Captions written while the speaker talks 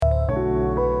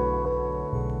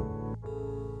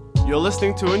You're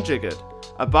listening to Unjiggered,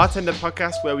 a bartender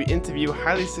podcast where we interview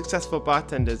highly successful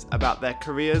bartenders about their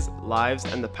careers, lives,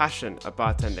 and the passion of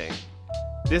bartending.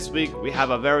 This week, we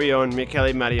have our very own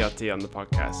Michele Mariotti on the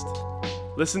podcast.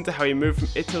 Listen to how he moved from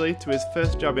Italy to his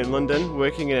first job in London,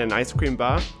 working in an ice cream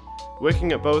bar,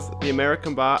 working at both the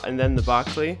American Bar and then the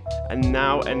Barclay, and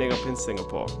now ending up in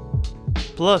Singapore.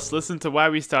 Plus, listen to why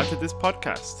we started this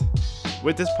podcast.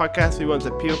 With this podcast, we want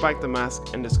to peel back the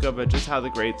mask and discover just how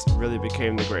the greats really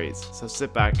became the greats. So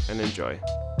sit back and enjoy.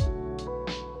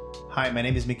 Hi, my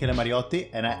name is Michele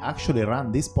Mariotti, and I actually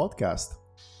run this podcast.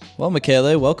 Well,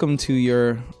 Michele, welcome to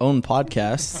your own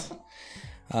podcast.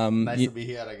 Nice to be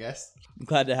here, I guess. I'm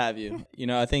glad to have you. You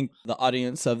know, I think the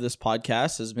audience of this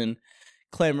podcast has been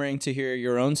clamoring to hear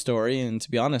your own story, and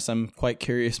to be honest, I'm quite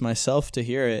curious myself to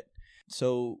hear it.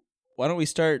 So why don't we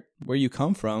start where you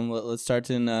come from? Let's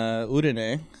start in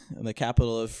Udine, the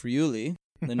capital of Friuli,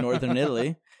 in northern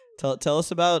Italy. Tell us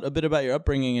a bit about your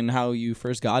upbringing and how you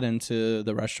first got into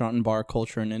the restaurant and bar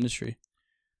culture and industry.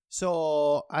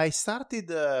 So I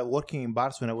started working in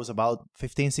bars when I was about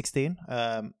 15, 16.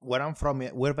 Where I'm from,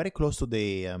 we're very close to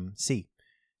the sea.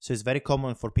 So it's very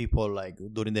common for people like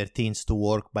during their teens to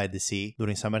work by the sea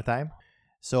during summertime.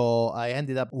 So I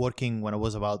ended up working when I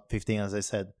was about 15, as I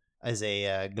said, as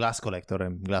a glass collector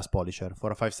and glass polisher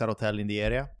for a 5-star hotel in the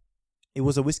area. It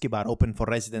was a whiskey bar open for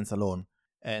residents alone.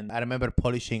 And I remember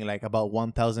polishing like about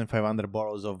 1,500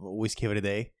 bottles of whiskey every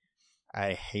day.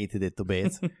 I hated it to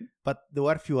bits. But there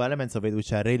were a few elements of it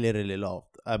which I really, really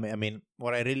loved. I mean,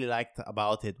 what I really liked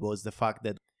about it was the fact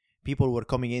that people were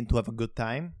coming in to have a good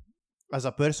time. As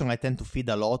a person, I tend to feed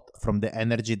a lot from the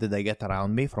energy that I get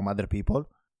around me from other people.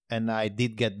 And I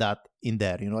did get that in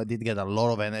there. You know, I did get a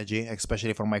lot of energy,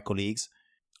 especially from my colleagues.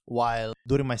 While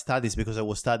during my studies, because I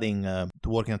was studying to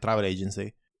work in a travel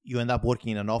agency, you end up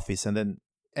working in an office, and then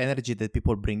energy that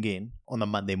people bring in on a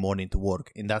Monday morning to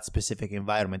work in that specific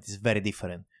environment is very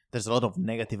different. There's a lot of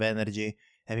negative energy,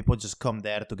 and people just come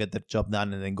there to get their job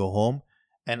done and then go home.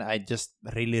 And I just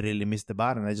really, really miss the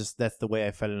bar, and that's the way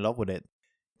I fell in love with it.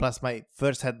 Plus, my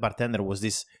first head bartender was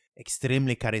this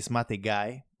extremely charismatic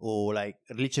guy who like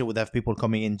literally would have people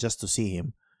coming in just to see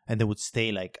him, and they would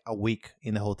stay like a week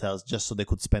in the hotels just so they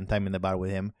could spend time in the bar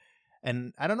with him.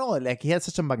 And I don't know, like he had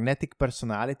such a magnetic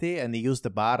personality, and he used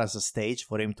the bar as a stage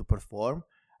for him to perform.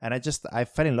 And I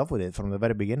fell in love with it from the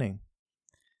very beginning.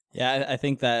 Yeah, I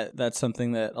think that's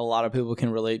something that a lot of people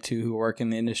can relate to who work in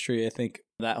the industry. I think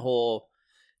that whole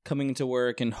coming into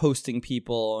work and hosting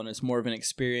people, and it's more of an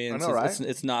experience. I know, right?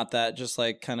 It's not that just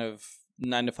like kind of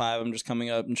 9 to 5, I'm just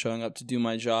coming up and showing up to do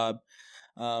my job.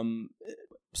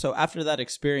 So after that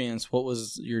experience, what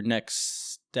was your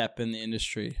next step in the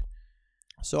industry?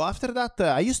 So after that,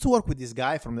 I used to work with this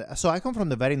guy so I come from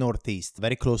the very northeast,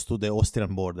 very close to the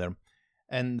Austrian border.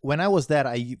 And when I was there,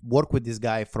 I worked with this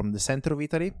guy from the center of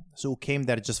Italy, so who came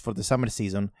there just for the summer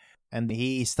season. And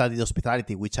he studied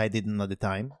hospitality, which I didn't at the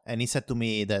time. And he said to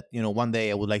me that, you know, one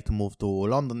day I would like to move to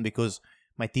London because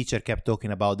my teacher kept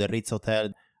talking about the Ritz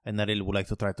Hotel, and I really would like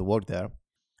to try to work there.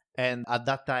 And at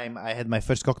that time, I had my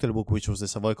first cocktail book, which was the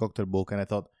Savoy Cocktail Book. And I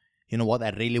thought, you know what,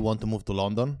 I really want to move to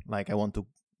London. Like, I want to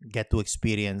get to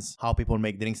experience how people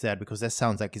make drinks there, because that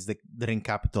sounds like it's the drink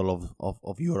capital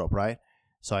of Europe, right?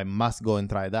 So I must go and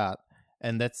try that.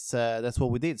 And that's what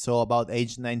we did. So about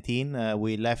age 19,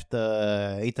 we left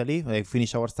Italy. I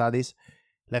finished our studies,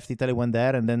 left Italy, went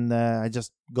there, and then I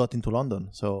just got into London.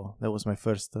 So that was my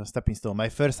first stepping stone. My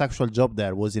first actual job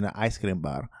there was in an ice cream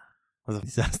bar. It was a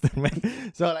disaster,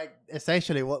 man. So like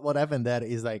essentially what happened there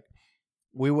is like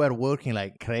we were working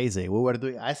like crazy. We were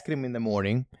doing ice cream in the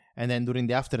morning, and then during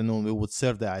the afternoon we would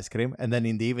serve the ice cream, and then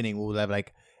in the evening we would have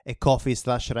like a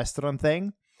coffee/restaurant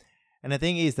thing. And the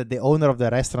thing is that the owner of the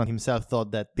restaurant himself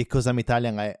thought that because I'm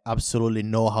Italian, I absolutely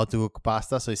know how to cook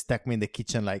pasta. So he stuck me in the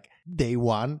kitchen like day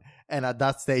one. And at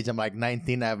that stage, I'm like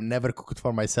 19. I've never cooked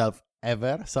for myself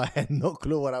ever. So I had no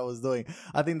clue what I was doing.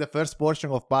 I think the first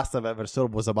portion of pasta I've ever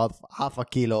served was about half a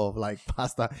kilo of like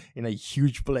pasta in a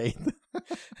huge plate.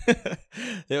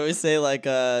 They always say like,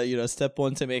 step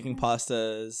 1 to making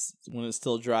pasta is when it's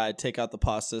still dry, take out the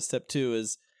pasta. Step 2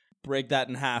 is break that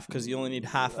in half, because you only need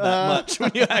half that much when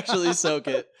you actually soak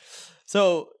it.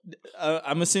 So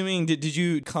I'm assuming, did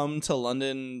you come to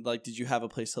London? Like, did you have a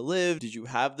place to live? Did you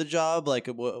have the job? Like,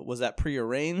 was that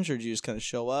prearranged, or did you just kind of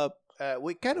show up?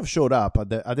 We kind of showed up.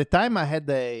 At the time, I had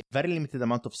a very limited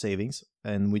amount of savings,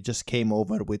 and we just came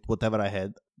over with whatever I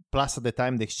had. Plus, at the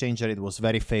time, the exchange rate was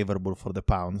very favorable for the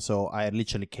pound, so I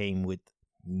literally came with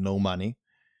no money.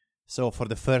 So for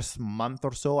the first month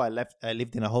or so, I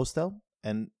lived in a hostel.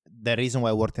 And the reason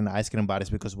why I worked in an ice cream bar is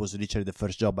because it was literally the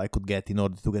first job I could get in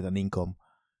order to get an income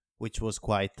which was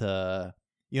quite,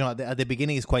 at the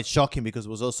beginning it's quite shocking because it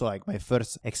was also like my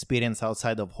first experience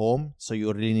outside of home. So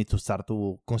you really need to start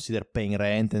to consider paying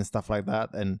rent and stuff like that.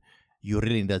 And you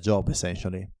really need a job,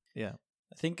 essentially. Yeah.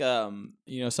 I think,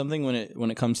 something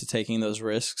when it comes to taking those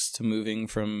risks, to moving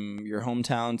from your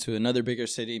hometown to another bigger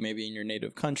city, maybe in your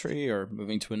native country, or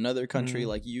moving to another country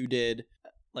like you did,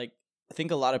 like, I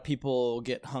think a lot of people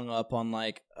get hung up on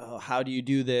like, oh, how do you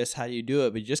do this? How do you do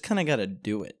it? But you just kind of got to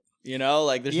do it.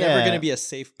 Like there's never going to be a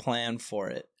safe plan for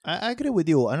it. I agree with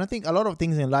you. And I think a lot of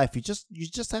things in life, you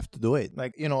just have to do it.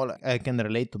 Like, like I can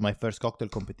relate to my first cocktail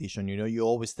competition. You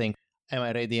always think, am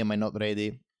I ready? Am I not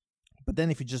ready? But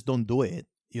then if you just don't do it,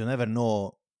 you never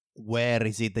know where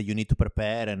is it that you need to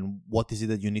prepare and what is it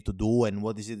that you need to do and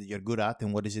what is it that you're good at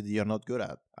and what is it that you're not good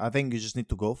at. I think you just need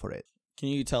to go for it. Can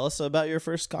you tell us about your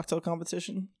first cocktail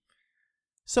competition?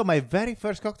 So my very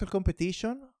first cocktail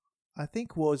competition, I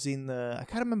think was in, I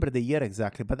can't remember the year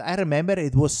exactly, but I remember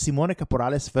it was Simone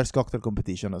Caporale's first cocktail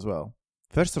competition as well.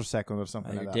 First or second or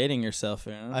something like that. You're dating yourself,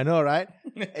 yeah. I know, right?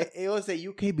 It was a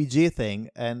UKBG thing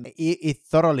and it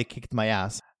thoroughly kicked my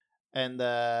ass. And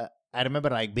I remember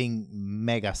like being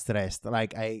mega stressed.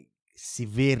 Like I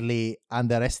severely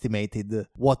underestimated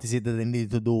what is it that I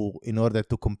needed to do in order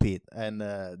to compete. And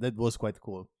that was quite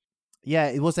cool. Yeah,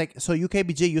 it was like, so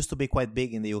UKBG used to be quite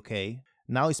big in the UK.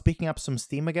 Now it's picking up some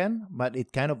steam again, but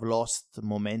it kind of lost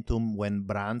momentum when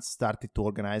brands started to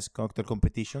organize cocktail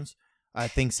competitions. I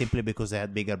think simply because they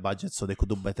had bigger budgets, so they could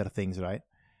do better things, right?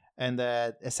 And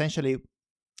essentially,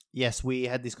 yes, we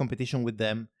had this competition with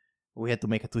them. We had to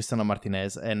make a twist on a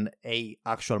Martinez and a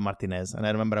actual Martinez. And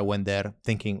I remember I went there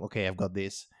thinking, okay, I've got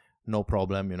this, no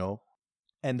problem,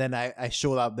 And then I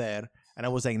showed up there and I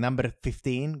was like number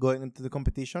 15 going into the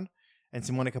competition. And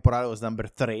Simone Caporale was number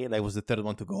 3, like was the third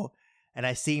one to go. And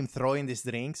I see him throwing these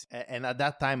drinks. And at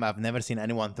that time, I've never seen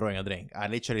anyone throwing a drink. I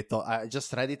literally thought, I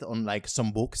just read it on like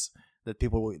some books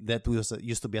that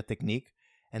used to be a technique.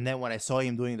 And then when I saw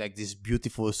him doing like this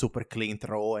beautiful, super clean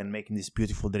throw and making this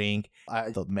beautiful drink,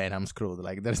 I thought, man, I'm screwed.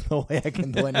 Like, there's no way I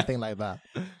can do anything like that.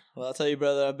 Well, I'll tell you,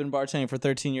 brother, I've been bartending for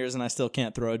 13 years and I still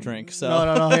can't throw a drink. So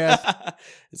No, yes.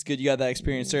 It's good you got that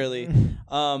experience early.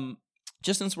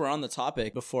 Just since we're on the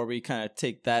topic, before we kind of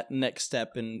take that next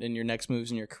step in your next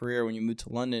moves in your career when you move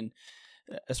to London,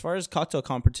 as far as cocktail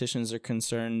competitions are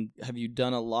concerned, have you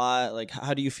done a lot? Like,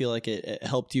 how do you feel like it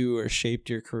helped you or shaped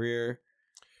your career?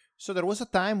 So there was a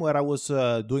time where I was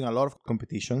doing a lot of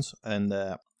competitions, and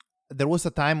there was a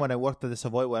time when I worked at the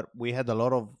Savoy where we had a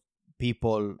lot of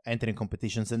people entering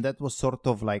competitions, and that was sort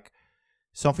of like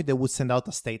something that would send out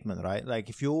a statement, right? Like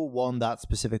if you won that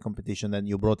specific competition and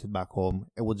you brought it back home,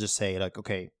 it would just say like,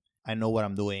 okay, I know what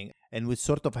I'm doing, and would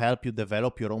sort of help you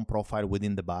develop your own profile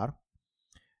within the bar.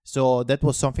 So that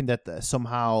was something that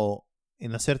somehow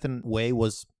in a certain way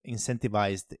was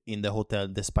incentivized in the hotel,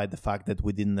 despite the fact that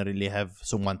we didn't really have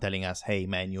someone telling us, hey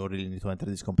man, you really need to enter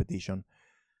this competition.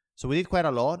 So we did quite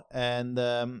a lot, and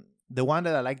the one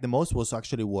that I liked the most was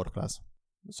actually World Class.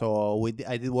 So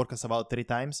I did World Class about 3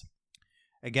 times.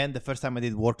 Again, the first time I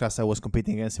did World Class, I was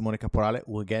competing against Simone Caporale,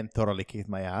 who again thoroughly kicked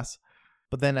my ass.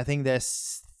 But then I think the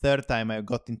third time I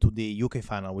got into the UK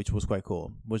final, which was quite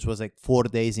cool, which was like 4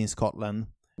 days in Scotland.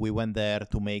 We went there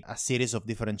to make a series of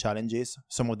different challenges.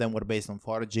 Some of them were based on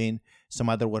foraging. Some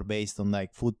other were based on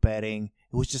like food pairing.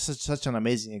 It was just such an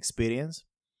amazing experience.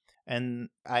 And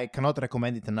I cannot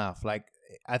recommend it enough. Like,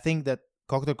 I think that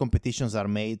cocktail competitions are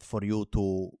made for you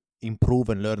to improve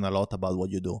and learn a lot about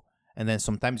what you do. And then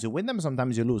sometimes you win them,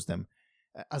 sometimes you lose them.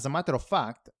 As a matter of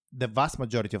fact, the vast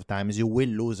majority of times you will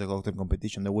lose a cocktail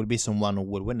competition. There will be someone who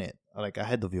will win it, like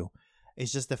ahead of you.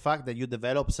 It's just the fact that you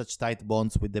develop such tight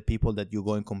bonds with the people that you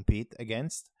go and compete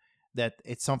against, that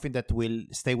it's something that will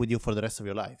stay with you for the rest of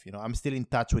your life. I'm still in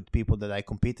touch with people that I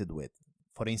competed with.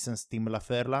 For instance, Tim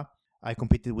Laferla, I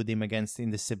competed with him against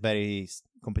in this very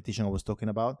competition I was talking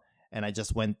about. And I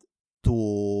just went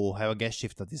to have a guest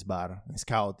shift at this bar,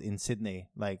 Scout in Sydney,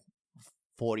 like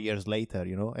 4 years later,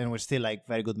 and we're still like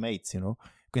very good mates, We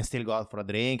can still go out for a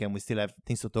drink and we still have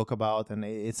things to talk about. And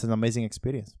it's an amazing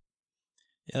experience.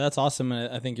 Yeah, that's awesome.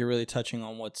 And I think you're really touching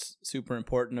on what's super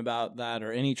important about that,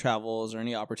 or any travels or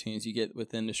any opportunities you get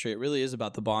with the industry. It really is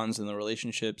about the bonds and the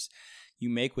relationships you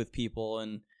make with people.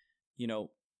 And,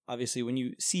 obviously when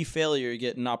you see failure, you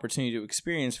get an opportunity to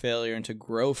experience failure and to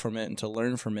grow from it and to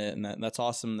learn from it. And that's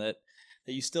awesome that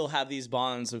you still have these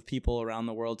bonds with people around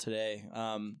the world today.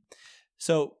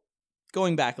 So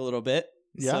going back a little bit.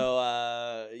 Yeah.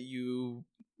 So you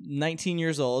 19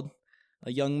 years old,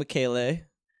 a young Michele,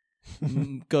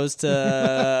 goes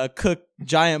to cook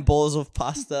giant bowls of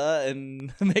pasta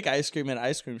and make ice cream at an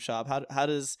ice cream shop. How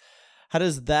how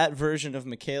does that version of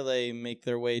Michele make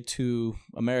their way to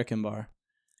American Bar?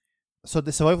 So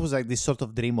the Savoy was like this sort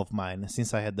of dream of mine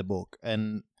since I had the book.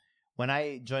 And when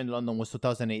I joined London was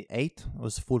 2008. It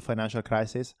was full financial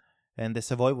crisis. And the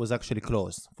Savoy was actually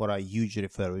closed for a huge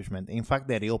refurbishment. In fact,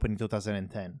 they reopened in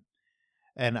 2010.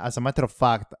 And as a matter of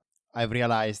fact, I've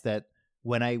realized that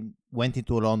when I went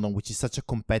into London, which is such a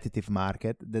competitive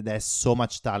market, that there's so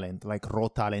much talent, like raw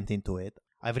talent into it,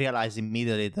 I've realized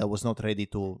immediately that I was not ready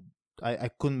to, I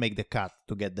couldn't make the cut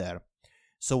to get there.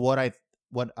 So what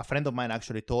a friend of mine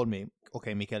actually told me,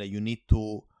 okay, Michele,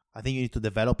 I think you need to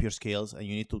develop your skills and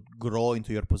you need to grow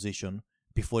into your position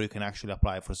before you can actually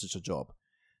apply for such a job.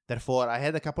 Therefore, I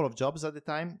had a couple of jobs at the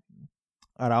time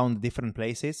around different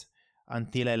places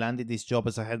until I landed this job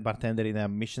as a head bartender in a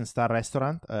Michelin star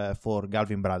restaurant for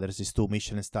Galvin Brothers. It's 2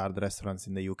 Michelin starred restaurants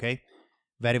in the UK.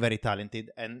 Very, very talented.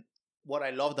 And what I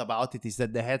loved about it is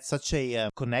that they had such a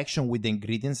connection with the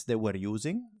ingredients they were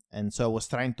using. And so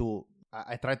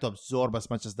I tried to absorb as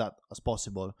much as that as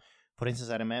possible. For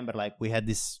instance, I remember like we had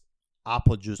this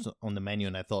apple juice on the menu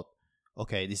and I thought,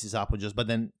 okay, this is apple juice. But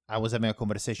then I was having a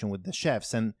conversation with the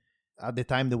chefs and at the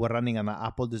time they were running an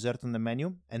apple dessert on the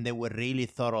menu and they were really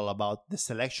thorough about the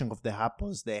selection of the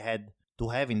apples they had to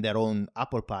have in their own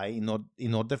apple pie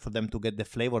in order for them to get the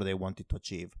flavor they wanted to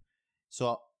achieve.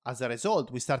 So as a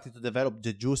result, we started to develop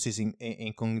the juices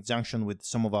in conjunction with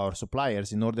some of our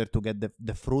suppliers in order to get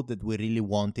the fruit that we really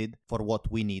wanted for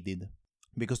what we needed.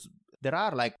 Because there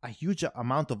are like a huge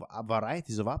amount of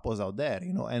varieties of apples out there,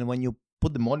 and when you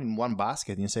put them all in one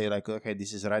basket and you say like, okay,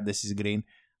 this is red, this is green,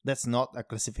 that's not a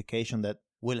classification that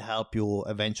will help you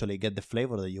eventually get the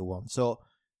flavor that you want. So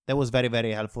that was very,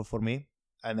 very helpful for me.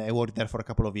 And I worked there for a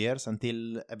couple of years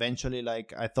until eventually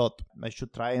like I thought I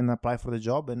should try and apply for the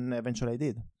job, and eventually I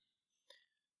did.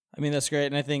 I mean, that's great.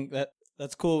 And I think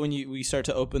that's cool when we start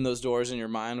to open those doors in your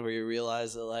mind where you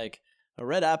realize that like a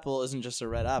red apple isn't just a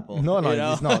red apple. No,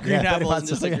 it's not. A green apple isn't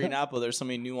just a green apple. There's so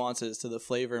many nuances to the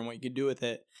flavor and what you can do with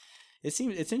it. It's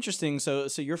interesting. So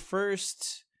your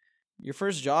first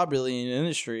job really in the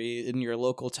industry in your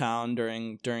local town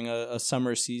during a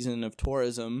summer season of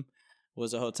tourism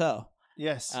was a hotel.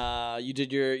 Yes. You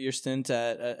did your stint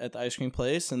at the ice cream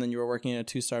place, and then you were working at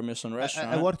a 2-star Michelin restaurant.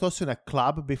 I worked also in a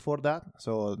club before that,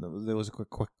 so there was a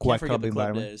quite club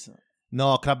environment. Days.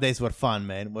 No, club days were fun,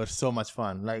 man. Were so much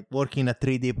fun. Like working in a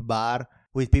 3-deep bar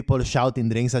with people shouting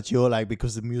drinks at you, like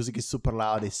because the music is super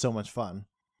loud. It's so much fun.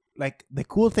 Like the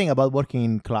cool thing about working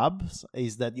in clubs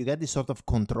is that you get this sort of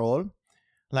control.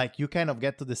 Like you kind of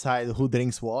get to decide who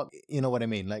drinks what. You know what I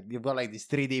mean? Like you've got like this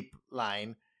 3-deep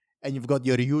line. And you've got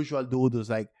your usual dude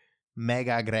who's like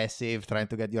mega aggressive, trying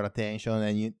to get your attention,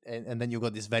 and then you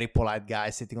got this very polite guy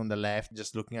sitting on the left,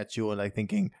 just looking at you, like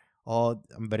thinking, "Oh,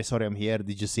 I'm very sorry, I'm here.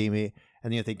 Did you see me?"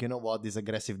 And you think, you know what, this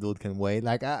aggressive dude can wait.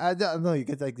 Like I don't know, you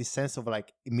get like this sense of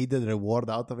like immediate reward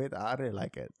out of it. I really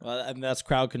like it. Well, I mean, that's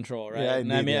crowd control, right? Yeah,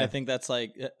 and indeed, I think that's why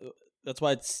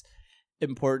it's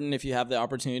important if you have the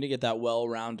opportunity to get that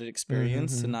well-rounded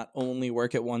experience to not only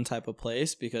work at one type of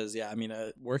place, because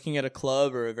working at a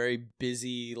club or a very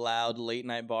busy, loud late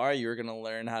night bar, you're going to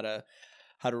learn how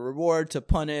to reward, to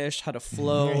punish, how to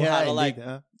flow, how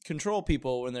to control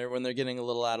people when they're getting a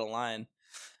little out of line.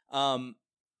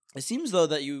 It seems though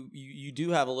that you do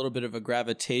have a little bit of a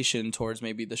gravitation towards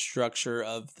maybe the structure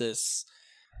of this,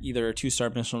 either a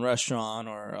 2-star Michelin restaurant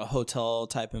or a hotel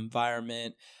type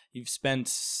environment. You've spent,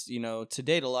 to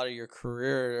date, a lot of your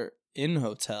career in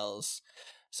hotels.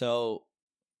 So,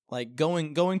 like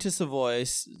going to Savoy,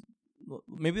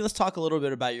 maybe let's talk a little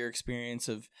bit about your experience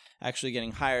of actually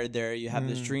getting hired there. You have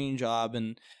this dream job,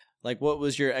 and like, what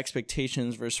was your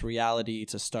expectations versus reality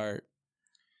to start?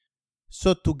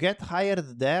 So to get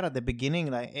hired there at the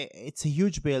beginning, like it's a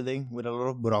huge building with a lot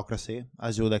of bureaucracy,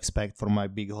 as you would expect from my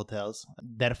big hotels.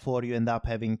 Therefore, you end up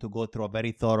having to go through a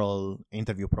very thorough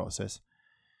interview process.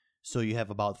 So you have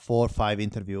about 4 or 5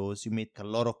 interviews. You meet a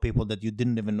lot of people that you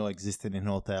didn't even know existed in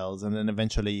hotels, and then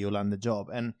eventually you land the job.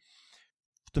 And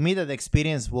to me, that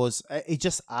experience it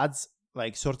just adds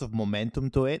like sort of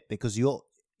momentum to it, because you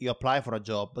apply for a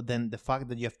job, but then the fact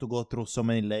that you have to go through so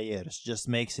many layers just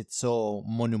makes it so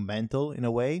monumental in a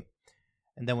way.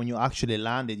 And then when you actually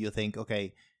land it, you think,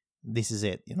 okay, this is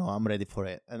it, I'm ready for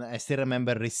it. And I still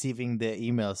remember receiving the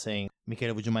email saying,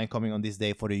 Michele, would you mind coming on this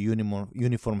day for a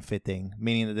uniform fitting?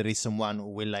 Meaning that there is someone who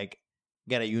will like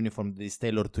get a uniform that is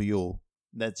tailored to you.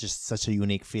 That's just such a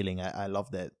unique feeling. I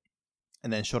love that.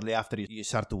 And then shortly after, you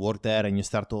start to work there and you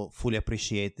start to fully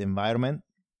appreciate the environment.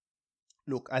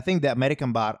 Look, I think the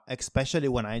American bar, especially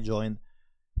when I joined,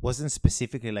 wasn't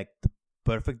specifically like the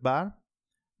perfect bar.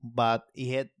 But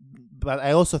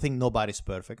I also think nobody's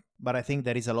perfect. But I think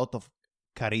there is a lot of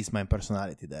charisma and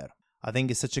personality there. I think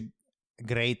it's such a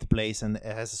great place and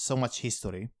it has so much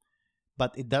history,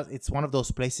 but it's one of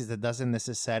those places that doesn't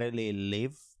necessarily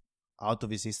live out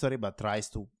of its history, but tries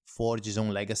to forge its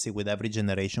own legacy with every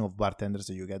generation of bartenders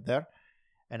that you get there.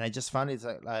 And I just found it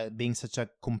being such a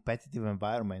competitive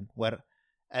environment where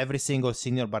every single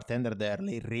senior bartender there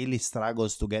really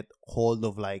struggles to get hold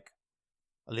of like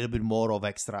a little bit more of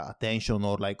extra attention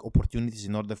or like opportunities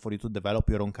in order for you to develop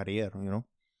your own career, you know?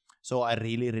 So I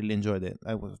really enjoyed it.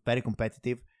 I was very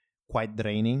competitive, quite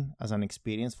draining as an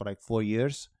experience for like 4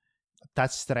 years.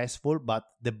 That's stressful, but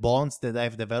the bonds that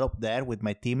I've developed there with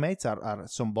my teammates are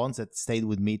some bonds that stayed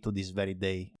with me to this very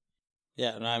day.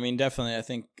 Yeah, no, I mean, definitely. I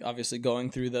think obviously going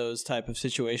through those type of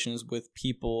situations with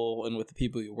people and with the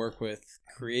people you work with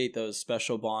create those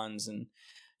special bonds. And,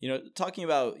 you know, talking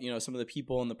about, you know, some of the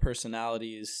people and the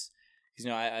personalities, because,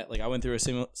 you know, I went through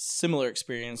a similar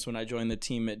experience when I joined the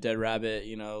team at Dead Rabbit.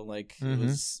 You know, like it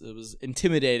was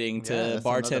intimidating to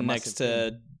bartend next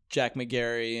to Jack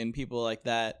McGarry and people like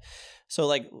that. So,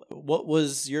 like, what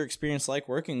was your experience like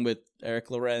working with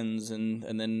Eric Lorenz, and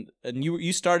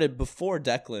you started before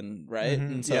Declan, right?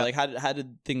 And so, like, how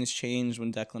did things change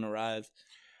when Declan arrived?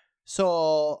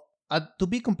 So, to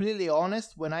be completely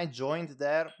honest, when I joined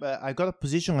there, I got a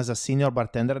position as a senior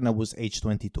bartender, and I was age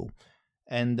 22.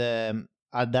 And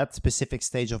at that specific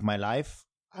stage of my life,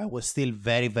 I was still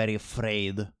very, very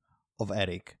afraid of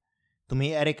Eric. To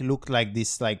me, Eric looked like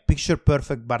this like picture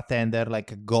perfect bartender,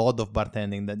 like a god of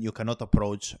bartending that you cannot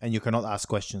approach and you cannot ask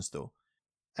questions to.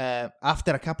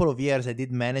 After a couple of years, I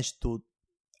did manage to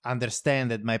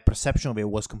understand that my perception of it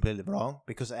was completely wrong,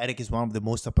 because Eric is one of the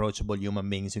most approachable human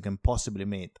beings you can possibly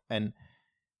meet. And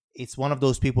it's one of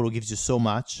those people who gives you so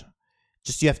much,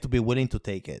 just you have to be willing to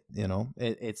take it, you know?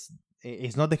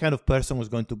 It's not the kind of person who's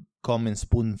going to come and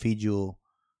spoon feed you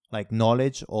like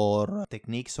knowledge or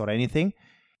techniques or anything.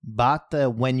 But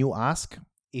when you ask,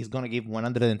 he's going to give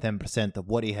 110% of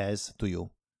what he has to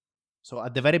you. So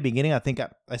at the very beginning, I think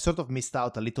I sort of missed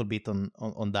out a little bit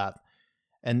on that.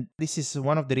 And this is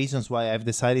one of the reasons why I've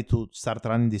decided to start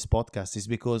running this podcast, is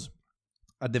because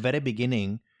at the very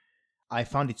beginning, I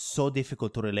found it so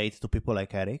difficult to relate to people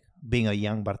like Eric, being a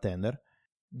young bartender,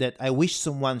 that I wish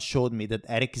someone showed me that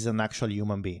Eric is an actual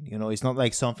human being. You know, it's not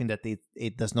like something that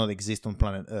it does not exist on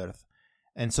planet Earth.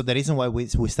 And so the reason why we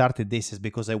started this is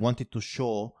because I wanted to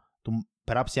show to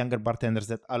perhaps younger bartenders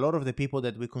that a lot of the people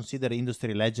that we consider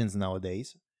industry legends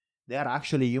nowadays, they are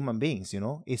actually human beings, you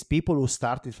know? It's people who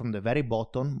started from the very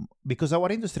bottom, because our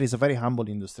industry is a very humble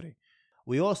industry.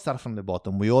 We all start from the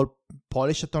bottom. We all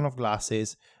polish a ton of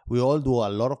glasses. We all do a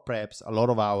lot of preps, a lot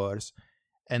of hours,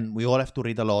 and we all have to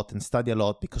read a lot and study a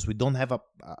lot because we don't have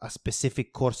a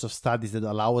specific course of studies that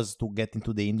allow us to get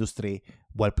into the industry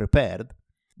well prepared.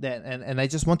 And I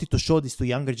just wanted to show this to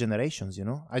younger generations, you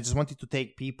know? I just wanted to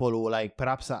take people who like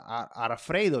perhaps are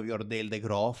afraid of your Dale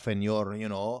DeGroff and your, you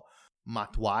know,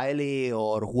 Matt Wiley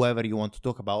or whoever you want to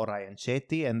talk about, Ryan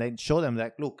Chetty, and then show them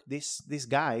like, look, this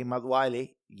guy, Matt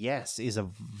Wiley, yes, is a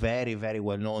very, very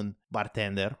well-known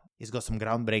bartender. He's got some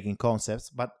groundbreaking concepts,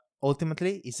 but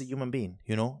ultimately he's a human being,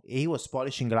 you know? He was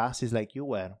polishing glasses like you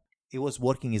were. He was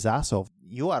working his ass off.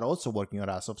 You are also working your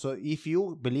ass off. So if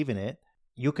you believe in it,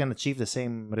 you can achieve the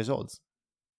same results.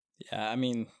 Yeah, I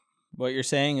mean, what you're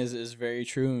saying is very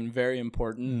true and very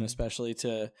important, especially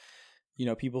to, you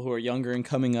know, people who are younger and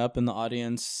coming up in the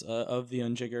audience of the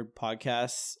Unjiggered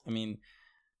podcast. I mean,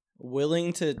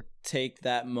 willing to take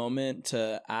that moment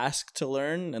to ask to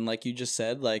learn, and like you just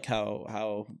said, like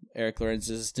how Eric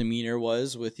Lorenz's demeanor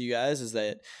was with you guys, is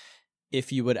that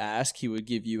if you would ask, he would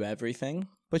give you everything.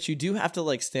 But you do have to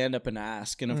like stand up and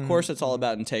ask, and of course, it's all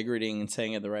about integrity and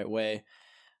saying it the right way.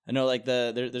 I know, like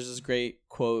there's this great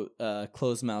quote: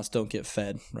 "Closed mouths don't get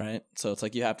fed." Right? So it's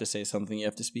like you have to say something, you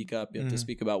have to speak up, you have to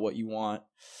speak about what you want,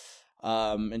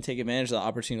 and take advantage of the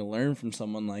opportunity to learn from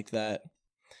someone like that.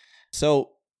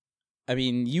 So, I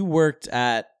mean, you worked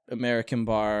at American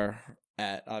Bar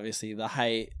at obviously the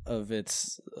height of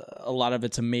a lot of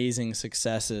its amazing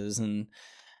successes, and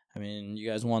I mean, you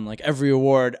guys won like every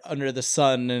award under the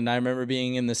sun, and I remember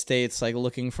being in the States, like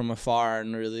looking from afar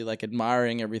and really like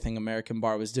admiring everything American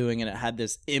Bar was doing, and it had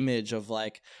this image of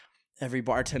like every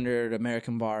bartender at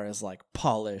American Bar is like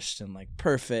polished and like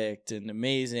perfect and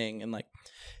amazing, and like,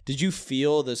 did you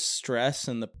feel the stress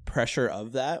and the pressure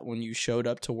of that when you showed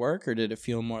up to work, or did it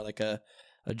feel more like a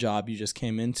job you just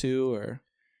came into? Or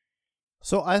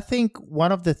so I think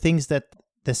one of the things that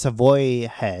the Savoy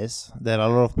has that a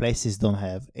lot of places don't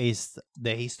have is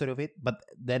the history of it, but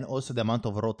then also the amount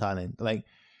of raw talent. Like,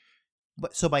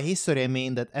 But so by history, I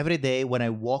mean that every day when I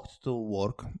walked to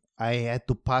work, I had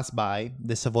to pass by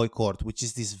the Savoy Court, which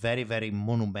is this very, very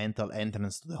monumental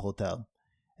entrance to the hotel.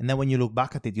 And then when you look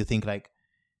back at it, you think like,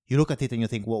 you look at it and you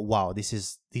think, well, wow, this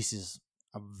is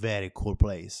a very cool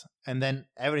place. And then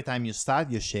every time you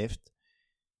start your shift,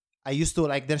 I used to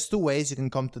like, there's two ways you can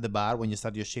come to the bar when you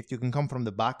start your shift. You can come from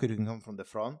the back or you can come from the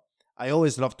front. I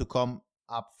always love to come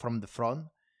up from the front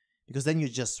because then you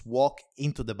just walk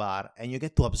into the bar and you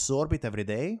get to absorb it every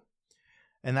day.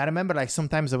 And I remember like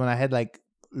sometimes when I had like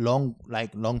long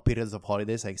periods of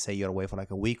holidays, like say you're away for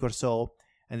like a week or so,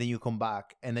 and then you come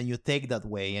back and then you take that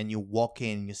way and you walk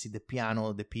in, you see the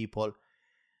piano, the people,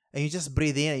 and you just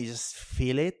breathe in and you just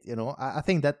feel it. You know, I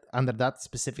think that under that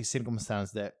specific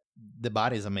circumstance, that the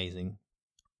bar is amazing.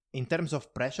 In terms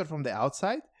of pressure from the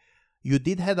outside, you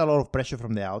did have a lot of pressure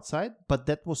from the outside, but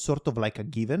that was sort of like a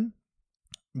given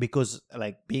because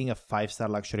like being a 5-star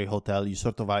luxury hotel, you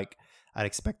sort of like are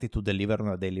expected to deliver on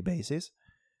a daily basis.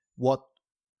 What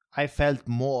I felt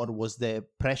more was the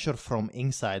pressure from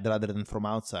inside rather than from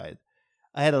outside.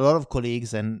 I had a lot of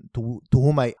colleagues and to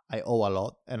whom I owe a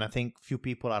lot. And I think few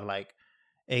people are like,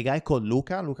 a guy called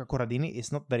Luca Corradini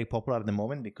is not very popular at the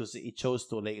moment because he chose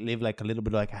to like live like a little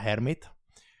bit like a hermit.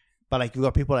 But like you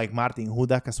got people like Martin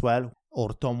Hudak as well,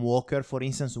 or Tom Walker, for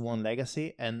instance, who won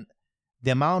Legacy. And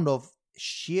the amount of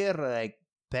sheer like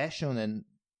passion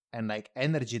and like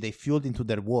energy they fueled into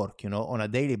their work, you know, on a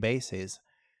daily basis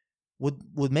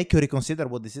would make you reconsider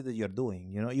what is it that you're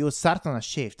doing. You know, you would start on a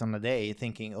shift on a day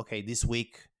thinking, okay, this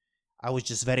week I was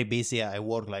just very busy. I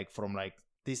worked like from like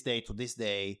this day to this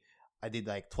day. I did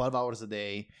like 12 hours a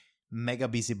day, mega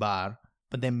busy bar.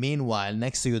 But then meanwhile,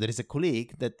 next to you, there is a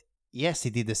colleague that, yes,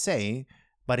 he did the same,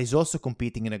 but he's also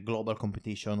competing in a global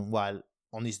competition while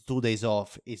on his 2 days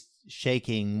off, is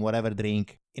shaking whatever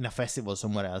drink in a festival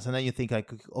somewhere else. And then you think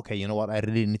like, okay, you know what? I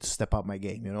really need to step up my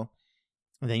game, you know?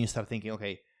 And then you start thinking,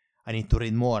 okay, I need to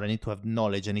read more. I need to have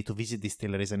knowledge. I need to visit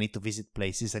distilleries. I need to visit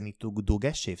places. I need to do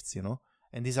guest shifts, you know?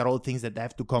 And these are all things that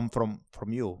have to come from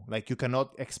you. Like you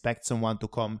cannot expect someone to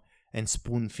come and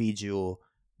spoon feed you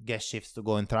guest shifts to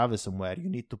go and travel somewhere. You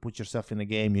need to put yourself in the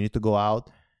game. You need to go out.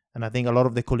 And I think a lot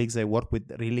of the colleagues I work with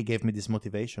really gave me this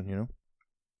motivation, you know?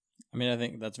 I mean, I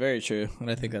think that's very true.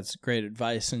 And I think that's great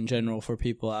advice in general for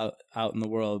people out in the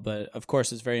world. But of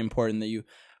course, it's very important that you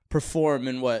perform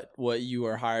in what you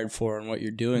are hired for and what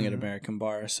you're doing at American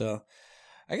Bar. So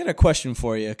I got a question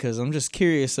for you because I'm just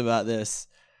curious about this.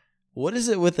 What is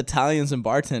it with Italians and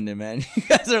bartending, man? You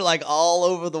guys are like all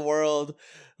over the world.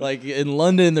 Like in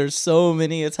London, there's so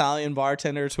many Italian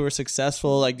bartenders who are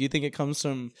successful. Like, do you think it comes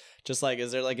from just like,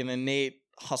 is there like an innate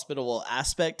hospitable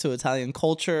aspect to Italian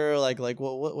culture? Like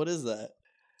what is that?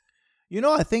 You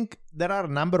know, I think there are a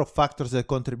number of factors that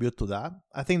contribute to that.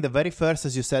 I think the very first,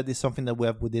 as you said, is something that we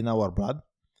have within our blood.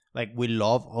 Like we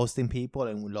love hosting people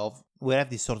and we have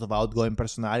this sort of outgoing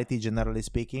personality, generally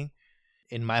speaking.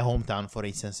 In my hometown, for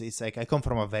instance, it's like I come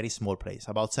from a very small place.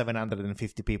 About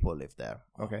 750 people live there.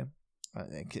 Okay.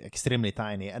 Extremely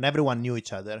tiny. And everyone knew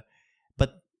each other.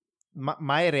 But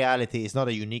my reality is not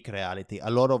a unique reality. A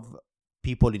lot of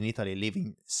people in Italy live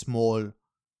in small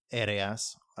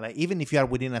areas. Like even if you are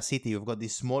within a city, you've got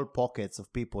these small pockets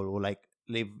of people who like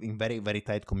live in very, very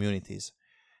tight communities.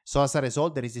 So as a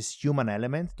result, there is this human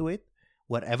element to it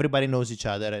where everybody knows each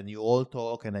other and you all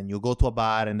talk and then you go to a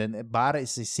bar and then a bar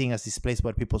is seen as this place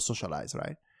where people socialize,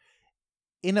 right?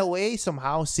 In a way,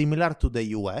 somehow similar to the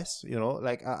US, you know,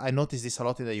 like I noticed this a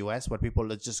lot in the US where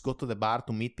people just go to the bar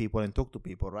to meet people and talk to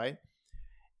people, right?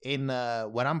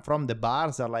 Where I'm from, the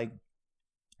bars are like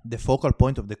the focal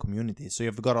point of the community. So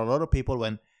you've got a lot of people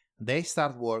when they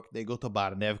start work, they go to a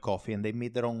bar and they have coffee and they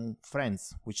meet their own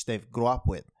friends, which they've grown up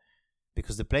with.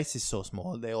 Because the place is so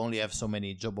small, they only have so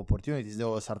many job opportunities. They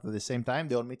all start at the same time,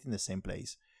 they all meet in the same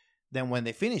place. Then when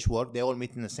they finish work, they all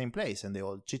meet in the same place and they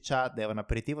all chit-chat, they have an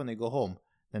aperitivo and they go home.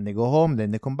 Then they go home,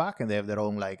 then they come back and they have their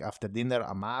own, like, after dinner,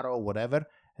 amaro, whatever,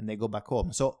 and they go back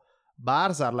home. So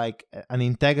bars are like an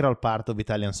integral part of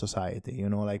Italian society, you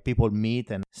know, like people meet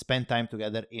and spend time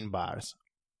together in bars.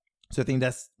 So I think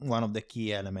that's one of the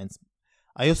key elements.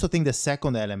 I also think the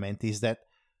second element is that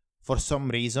for some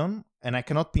reason, and I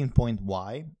cannot pinpoint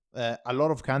why, a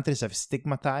lot of countries have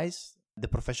stigmatized the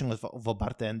profession of a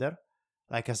bartender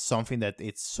like as something that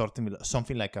it's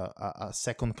something like a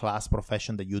second-class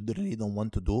profession that you really don't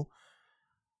want to do.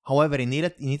 However, in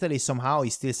Italy, somehow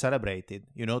it's still celebrated.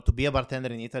 You know, to be a bartender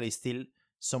in Italy is still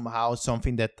somehow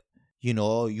something that, you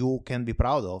know, you can be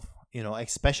proud of, you know,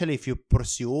 especially if you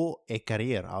pursue a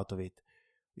career out of it.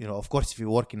 You know, of course, if you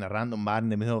work in a random bar in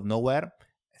the middle of nowhere,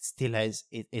 it still has,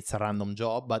 it's a random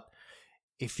job, but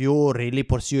if you really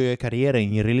pursue your career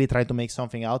and you really try to make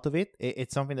something out of it,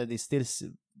 it's something that is still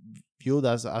viewed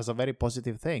as a very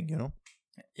positive thing, you know?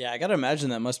 Yeah, I got to imagine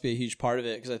that must be a huge part of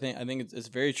it, because I think it's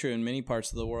very true in many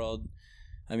parts of the world.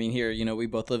 I mean, here, we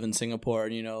both live in Singapore,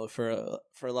 and, for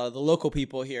a lot of the local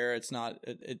people here, it's not,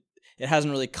 it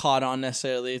hasn't really caught on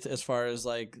necessarily as far as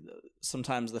like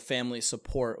sometimes the family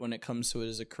support when it comes to it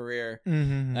as a career.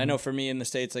 Mm-hmm. I know for me in the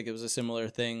States, like it was a similar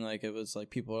thing. Like it was like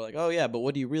people are like, oh yeah, but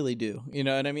what do you really do? You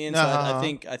know what I mean? So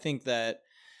I think that,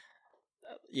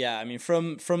 yeah, I mean,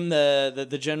 from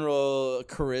the general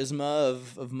charisma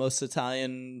of most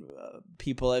Italian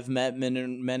people I've met, men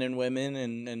and women,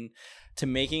 and to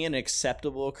making an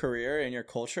acceptable career in your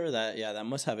culture, that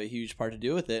must have a huge part to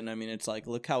do with it. And I mean, it's like,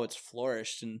 look how it's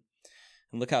flourished and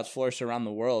look how it's flourished around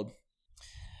the world.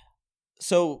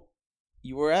 So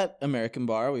you were at American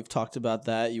Bar. We've talked about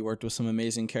that. You worked with some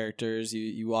amazing characters.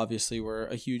 You obviously were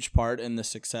a huge part in the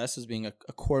success as being a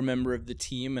core member of the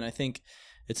team. And I think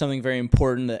it's something very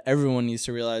important that everyone needs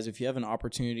to realize. If you have an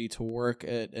opportunity to work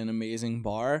at an amazing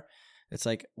bar, it's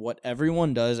like what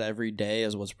everyone does every day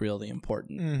is what's really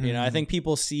important. Mm-hmm. I think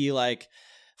people see like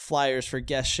flyers for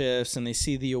guest shifts and they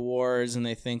see the awards and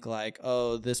they think like,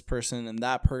 oh, this person and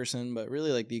that person, but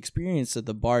really like the experience at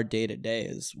the bar day to day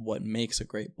is what makes a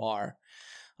great bar.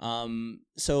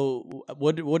 So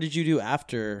what did you do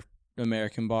after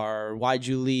American Bar? Why'd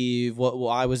you leave?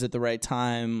 Why was it the right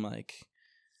time? Like,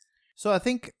 so I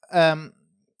think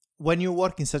when you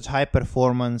work in such high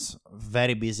performance,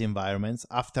 very busy environments,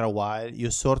 after a while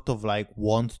you sort of like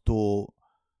want to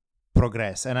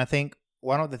progress. And I think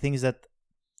one of the things that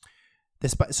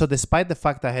despite the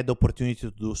fact I had the opportunity to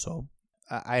do so,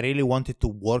 I really wanted to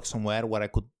work somewhere where I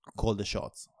could call the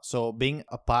shots. So being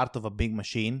a part of a big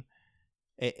machine,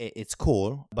 it's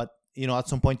cool, but at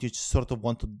some point you just sort of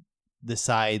want to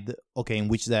decide, okay, in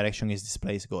which direction is this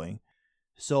place going?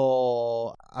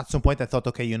 So at some point I thought,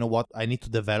 okay, you know what? I need to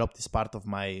develop this part of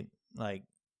my like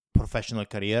professional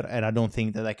career, and I don't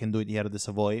think that I can do it here at the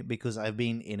Savoy because I've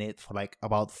been in it for like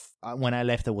when I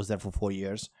left, I was there for 4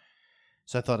 years.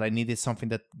 So I thought I needed something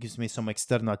that gives me some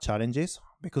external challenges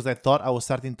because I thought I was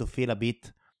starting to feel a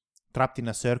bit trapped in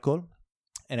a circle.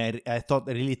 And I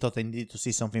really thought I needed to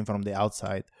see something from the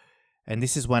outside. And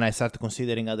this is when I started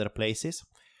considering other places.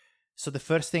 So the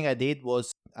first thing I did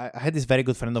was I had this very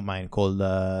good friend of mine called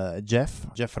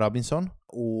Jeff Robinson,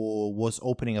 who was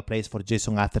opening a place for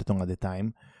Jason Atherton at the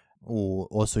time, who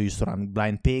also used to run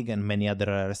Blind Pig and many other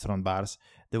restaurant bars.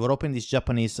 They were opening this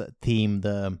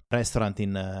Japanese-themed restaurant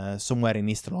in somewhere in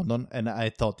East London. And I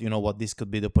thought, you know what, this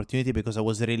could be the opportunity because I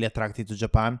was really attracted to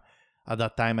Japan. At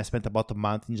that time, I spent about a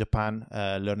month in Japan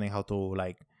learning how to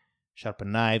like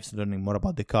sharpen knives, learning more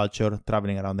about the culture,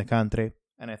 traveling around the country.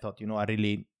 And I thought,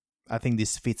 I think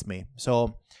this fits me.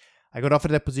 So I got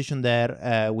offered a position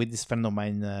there with this friend of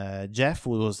mine, Jeff,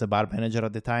 who was the bar manager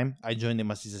at the time. I joined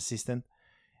him as his assistant.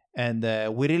 And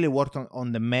we really worked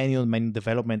on the menu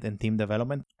development and team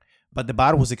development. But the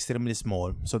bar was extremely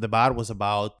small. So the bar was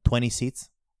about 20 seats,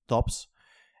 tops.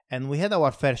 And we had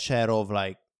our fair share of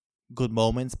like good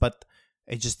moments, but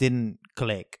it just didn't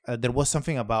click. There was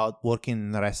something about working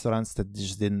in restaurants that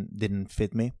just didn't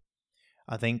fit me.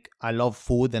 I think I love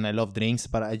food and I love drinks,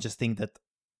 but I just think that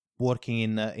working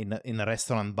in a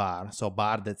restaurant bar, so a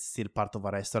bar that's still part of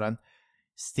a restaurant,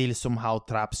 still somehow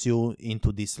traps you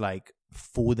into this like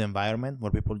food environment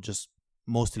where people just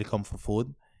mostly come for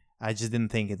food. I just didn't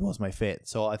think it was my fit.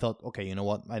 So I thought, okay, you know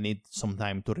what? I need some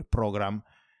time to reprogram.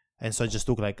 And so I just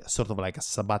took like sort of like a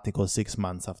sabbatical 6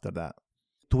 months after that.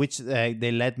 To which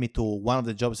they led me to one of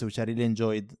the jobs which I really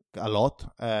enjoyed a lot,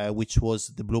 which was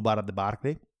the Blue Bar at the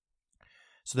Barclay.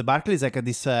 So the Barclay is like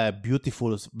this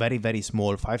beautiful, very, very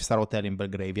small 5-star hotel in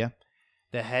Belgravia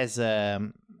that has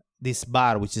this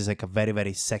bar, which is like a very,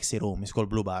 very sexy room. It's called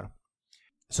Blue Bar.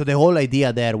 So the whole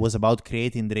idea there was about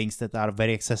creating drinks that are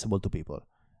very accessible to people.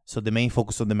 So the main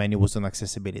focus of the menu was on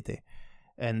accessibility.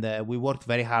 And we worked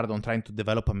very hard on trying to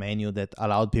develop a menu that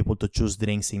allowed people to choose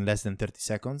drinks in less than 30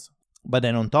 seconds. But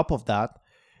then on top of that,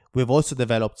 we've also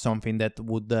developed something that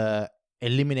would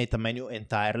eliminate a menu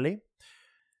entirely.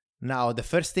 Now, the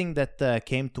first thing that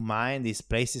came to mind is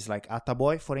places like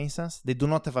Attaboy, for instance. They do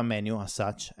not have a menu as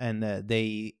such, and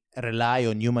they rely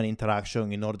on human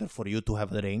interaction in order for you to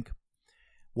have a drink.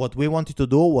 What we wanted to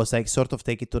do was like sort of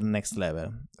take it to the next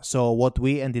level. So what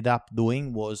we ended up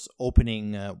doing was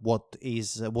opening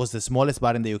was the smallest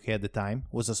bar in the UK at the time.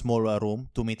 It was a small room,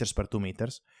 2 meters by 2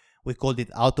 meters. We called it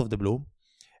Out of the Blue.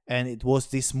 And it was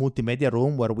this multimedia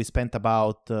room where we spent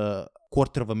about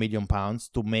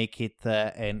 £250,000 to make it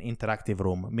an interactive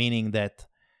room, meaning that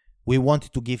we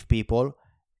wanted to give people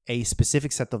a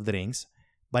specific set of drinks,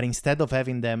 But instead of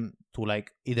having them to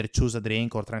like either choose a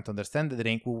drink or trying to understand the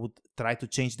drink, we would try to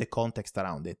change the context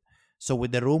around it. So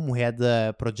with the room, we had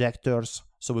projectors,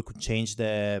 so we could change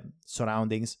the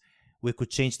surroundings. We could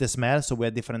change the smell, so we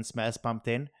had different smells pumped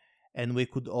in. And we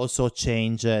could also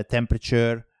change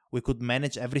temperature. We could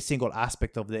manage every single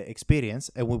aspect of the experience,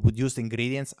 and we would use the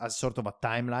ingredients as sort of a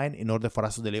timeline in order for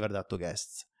us to deliver that to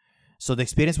guests. So the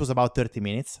experience was about 30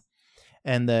 minutes,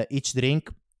 and each drink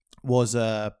was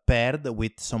paired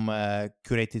with some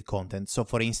curated content. So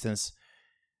for instance,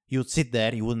 you'd sit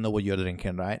there, you wouldn't know what you're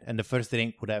drinking, right? And the first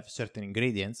drink would have certain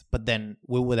ingredients, but then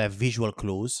we would have visual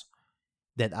clues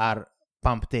that are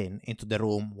pumped into the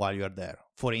room while you're there.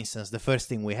 For instance, the first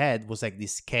thing we had was like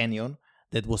this canyon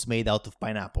that was made out of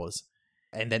pineapples.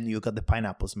 And then you got the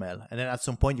pineapple smell. And then at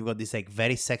some point you got this like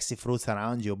very sexy fruits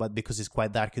around you, but because it's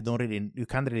quite dark, you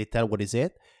can't really tell what is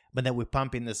it. But then we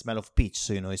pump in the smell of peach,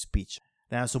 so you know it's peach.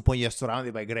 Then at some point you're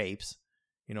surrounded by grapes,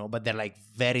 you know, but they're like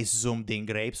very zoomed in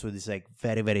grapes with these like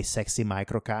very, very sexy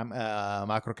macro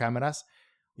cameras,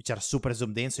 which are super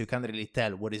zoomed in, so you can't really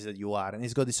tell what is it you are. And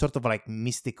it's got this sort of like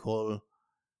mystical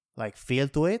like feel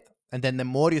to it. And then the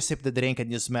more you sip the drink and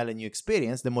you smell and you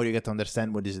experience, the more you get to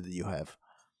understand what is it that you have.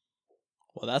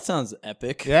 Well, that sounds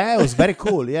epic. Yeah, it was very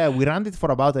cool. Yeah, we ran it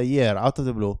for about a year out of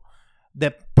the blue.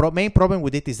 The main problem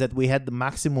with it is that we had the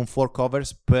maximum 4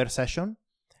 covers per session,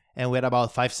 and we had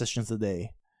about 5 sessions a day.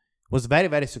 It was very,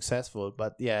 very successful,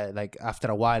 but yeah, like after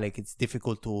a while, like it's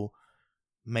difficult to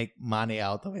make money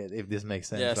out of it, if this makes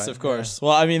sense. Yes, right? of course. Yeah.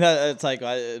 Well, I mean, it's like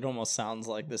it almost sounds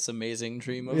like this amazing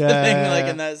dream of thing, like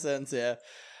in that sense. Yeah.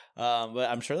 But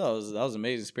I'm sure that was an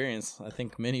amazing experience. I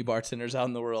think many bartenders out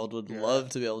in the world would love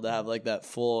to be able to have like that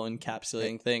full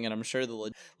encapsulating thing, and I'm sure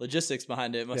the logistics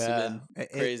behind it must have been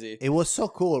crazy. It was so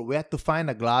cool. We had to find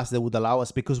a glass that would allow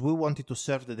us, because we wanted to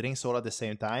serve the drinks all at the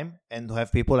same time and to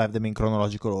have people have them in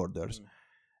chronological orders.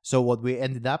 So what we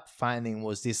ended up finding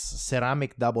was this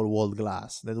ceramic double-walled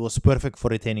glass that was perfect for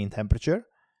retaining temperature.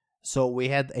 So we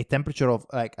had a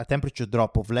temperature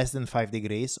drop of less than 5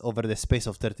 degrees over the space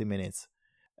of 30 minutes.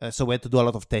 So we had to do a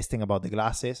lot of testing about the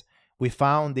glasses. We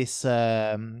found this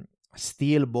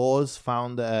steel balls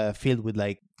filled with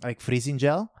like freezing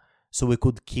gel, so we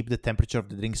could keep the temperature of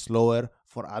the drinks lower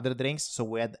for other drinks. So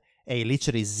we had a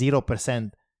literally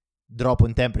 0% drop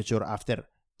in temperature after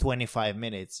 25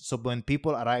 minutes. So when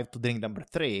people arrived to drink number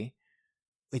 3,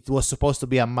 it was supposed to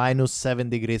be a minus 7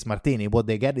 degrees martini. What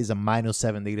they get is a minus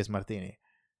 7 degrees martini.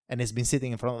 And it's been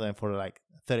sitting in front of them for like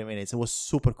 30 minutes. It was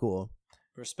super cool.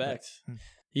 Respect.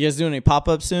 You guys doing any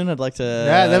pop-ups soon? I'd like to...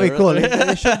 Yeah, that'd be cool.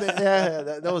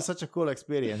 That was such a cool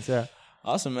experience. Yeah.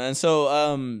 Awesome, man. So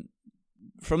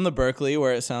from the Berkeley,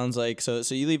 where it sounds like... So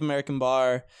you leave American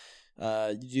Bar,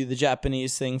 you do the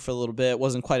Japanese thing for a little bit. It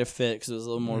wasn't quite a fit because it was a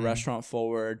little more restaurant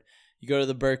forward. You go to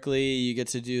the Berkeley, you get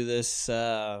to do this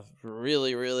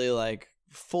really, really like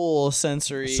full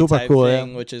sensory super type cool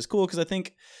thing, which is cool because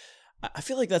I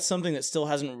feel like that's something that still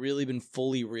hasn't really been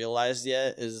fully realized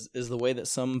yet is the way that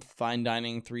some fine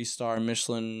dining 3-star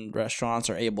Michelin restaurants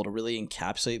are able to really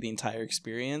encapsulate the entire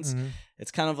experience. Mm-hmm.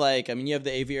 It's kind of like, I mean, you have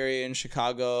the Aviary in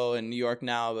Chicago and New York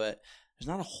now, but there's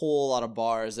not a whole lot of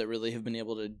bars that really have been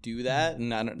able to do that.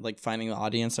 And I don't, like finding the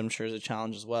audience, I'm sure is a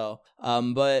challenge as well.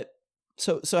 But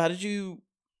so how did you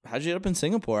end up in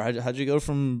Singapore? How'd you go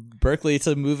from Berkeley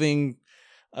to moving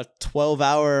a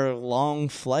 12-hour long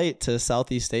flight to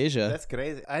Southeast Asia? That's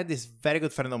crazy. I had this very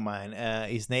good friend of mine.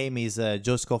 His name is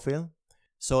Joe Scofield.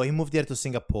 So he moved here to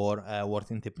Singapore, worked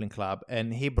in Tippling Club,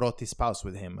 and he brought his spouse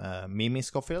with him, Mimi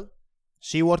Scofield.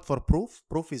 She worked for Proof.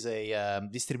 Proof is a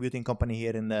distributing company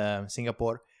here in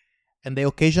Singapore, and they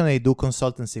occasionally do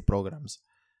consultancy programs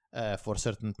for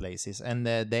certain places. And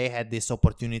they had this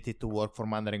opportunity to work for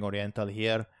Mandarin Oriental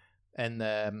here. And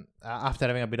after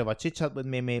having a bit of a chit chat with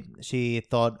Mimi, she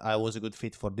thought I was a good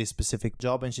fit for this specific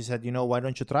job, and she said, why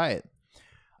don't you try it?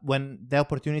 When the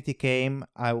opportunity came,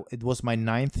 it was my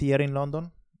 9th year in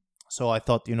London, so I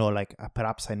thought,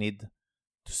 perhaps I need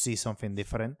to see something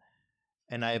different.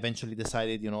 And I eventually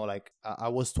decided, I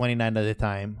was 29 at the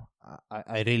time.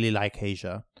 I really like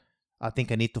Asia. I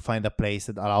think I need to find a place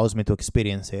that allows me to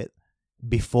experience it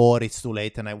before it's too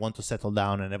late and I want to settle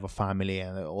down and have a family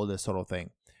and all that sort of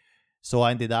thing. So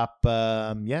I ended up,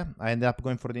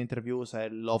 going for the interviews. I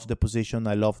loved the position.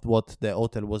 I loved what the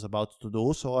hotel was about to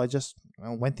do. So I just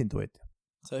went into it.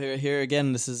 So here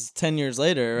again, this is 10 years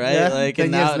later, right? Yeah,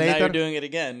 and now you're doing it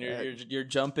again. You're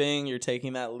jumping. You're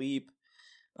taking that leap.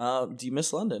 Do you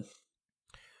miss London?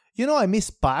 I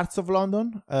miss parts of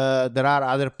London. There are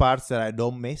other parts that I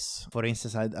don't miss. For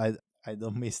instance, I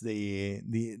don't miss the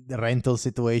rental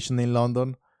situation in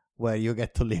London. where you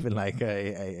get to live in like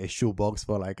a shoebox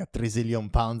for like £3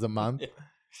 zillion a month.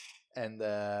 And,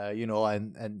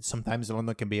 and sometimes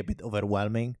London can be a bit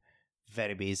overwhelming,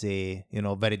 very busy,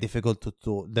 very difficult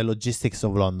to the logistics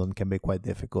of London can be quite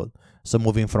difficult. So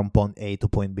moving from point A to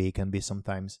point B can be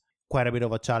sometimes quite a bit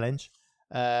of a challenge.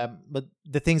 But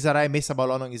the things that I miss about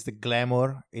London is the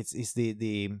glamour. It's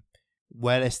the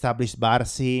well-established bar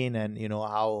scene and,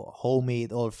 how homey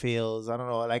it all feels. I don't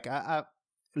know. Like,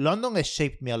 London has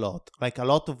shaped me a lot. Like, a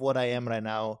lot of what I am right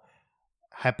now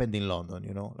happened in London,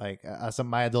 Like, I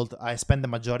spent the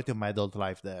majority of my adult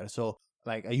life there. So,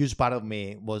 like, a huge part of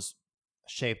me was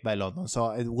shaped by London.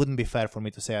 So it wouldn't be fair for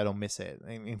me to say I don't miss it.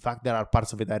 In fact, there are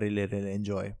parts of it I really, really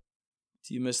enjoy.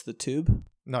 Do you miss the tube?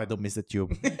 No, I don't miss the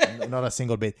tube. Not a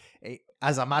single bit.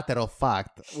 As a matter of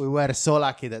fact, we were so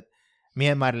lucky that me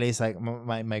and Marlies, like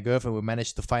my girlfriend, we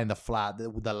managed to find a flat that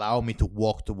would allow me to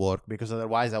walk to work, because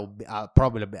otherwise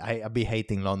I'd be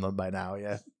hating London by now.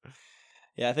 Yeah.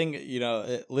 Yeah, I think,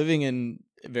 living in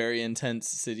very intense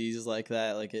cities like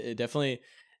that, like it definitely,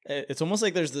 it's almost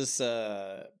like there's this,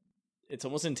 it's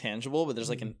almost intangible, but there's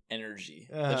like an energy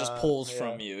that just pulls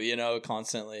from you,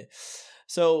 constantly.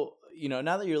 So,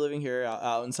 now that you're living here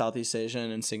out in Southeast Asia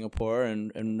and in Singapore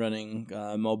and running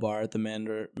Mobar at the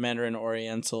Mandarin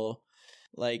Oriental,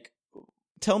 like,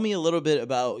 tell me a little bit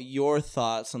about your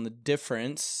thoughts on the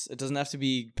difference. It doesn't have to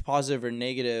be positive or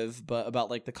negative, but about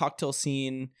like the cocktail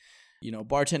scene,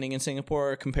 bartending in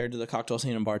Singapore compared to the cocktail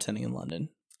scene and bartending in London.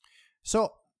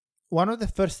 So one of the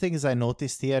first things I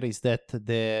noticed here is that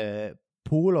the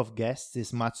pool of guests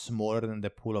is much smaller than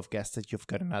the pool of guests that you've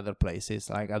got in other places,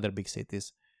 like other big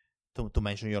cities, to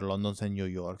mention your Londons and New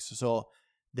Yorks. So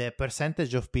the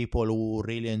percentage of people who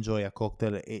really enjoy a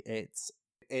cocktail,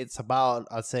 it's about,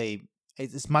 I'll say,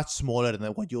 it's much smaller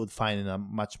than what you would find in a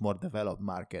much more developed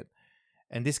market.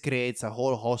 And this creates a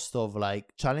whole host of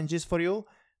like challenges for you.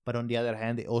 But on the other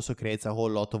hand, it also creates a whole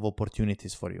lot of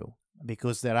opportunities for you,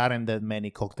 because there aren't that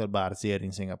many cocktail bars here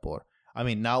in Singapore. I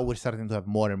mean, now we're starting to have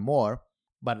more and more,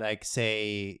 but like,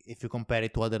 say, if you compare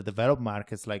it to other developed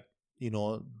markets, like,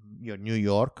 your New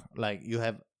York, like you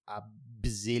have a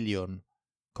bazillion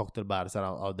cocktail bars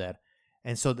out there.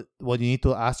 And so what you need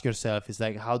to ask yourself is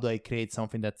like, how do I create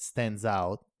something that stands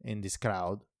out in this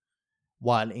crowd?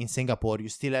 While in Singapore, you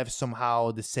still have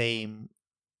somehow the same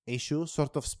issue,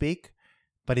 sort of speak,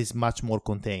 but it's much more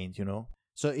contained,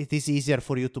 So it is easier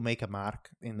for you to make a mark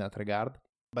in that regard,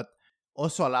 but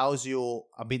also allows you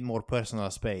a bit more personal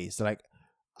space. Like,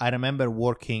 I remember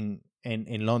working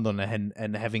in London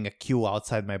and having a queue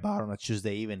outside my bar on a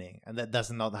Tuesday evening, and that does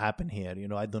not happen here.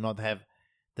 I do not have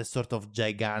the sort of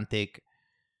gigantic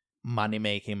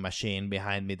money-making machine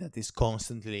behind me that is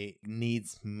constantly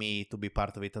needs me to be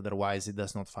part of it. Otherwise, it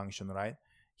does not function, right?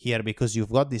 Here, because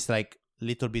you've got this like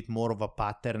little bit more of a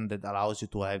pattern that allows you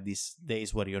to have these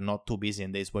days where you're not too busy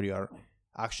and days where you're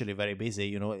actually very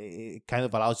busy, it kind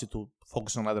of allows you to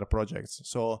focus on other projects.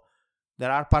 So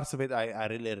there are parts of it I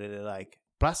really, really like.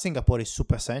 Plus, Singapore is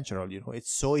super central,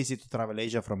 it's so easy to travel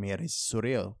Asia from here. It's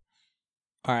surreal.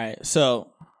 All right.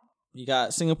 So you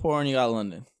got Singapore and you got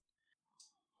London.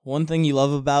 One thing you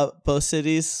love about both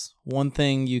cities, one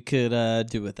thing you could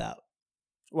do without.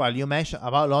 Well, you mentioned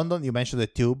about London, you mentioned the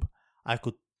tube. I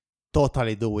could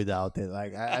totally do without it.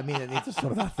 Like, I need to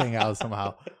sort that thing out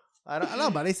somehow. I don't know,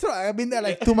 but it's true. I've been there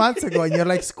like 2 months ago, and you're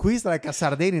like squeezed like a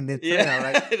sardine in the train. Yeah,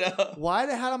 I'm like, I know. Why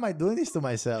the hell am I doing this to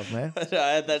myself, man? I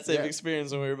had that same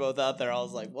experience when we were both out there. I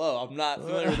was like, whoa, I'm not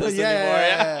familiar with this Yeah, anymore.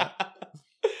 yeah.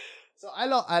 So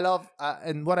I love,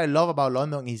 and what I love about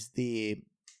London is the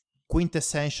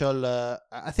quintessential.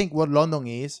 I think what London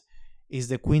is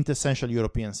the quintessential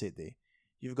European city.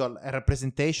 You've got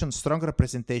a strong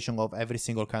representation of every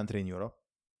single country in Europe.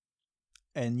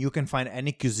 And you can find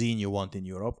any cuisine you want in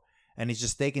Europe. And it's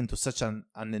just taken to such an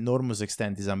enormous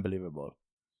extent. It's unbelievable.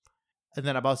 And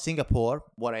then about Singapore,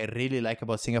 what I really like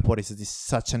about Singapore is that it's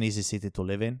such an easy city to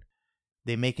live in.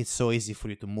 They make it so easy for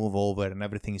you to move over and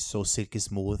everything is so silky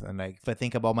smooth. And like, if I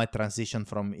think about my transition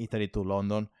from Italy to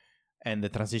London and the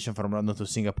transition from London to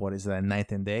Singapore is like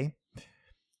night and day.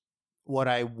 What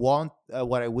I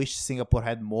wish Singapore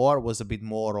had more was a bit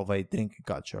more of a drinking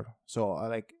culture. So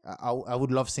I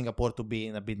would love Singapore to be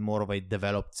in a bit more of a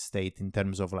developed state in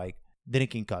terms of like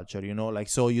drinking culture, like,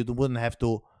 so you wouldn't have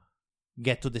to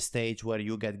get to the stage where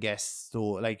you get guests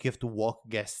to, like, you have to walk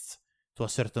guests to a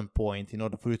certain point in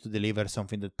order for you to deliver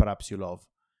something that perhaps you love.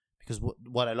 Because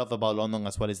what I love about London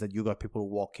as well is that you got people who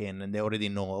walk in and they already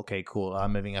know, okay, cool,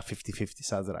 I'm having a 50-50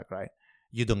 Sazerac, right?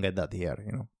 You don't get that here,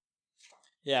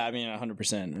 Yeah,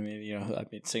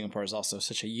 100%. Singapore is also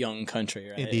such a young country,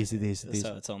 right? It is.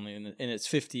 So it's only in its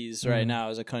 50s right now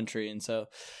as a country. And so,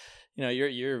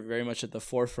 you're very much at the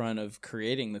forefront of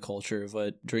creating the culture of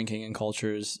what drinking and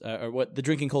cultures or what the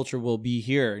drinking culture will be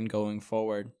here and going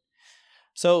forward.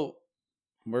 So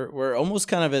we're almost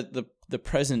kind of at the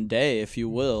present day, if you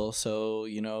will. So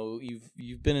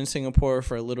you've been in Singapore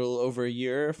for a little over a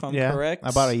year, if I'm correct.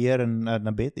 About a year and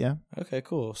a bit. Yeah. Okay,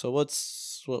 cool. So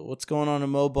what's going on in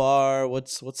Mobar?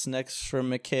 What's next for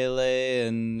Michele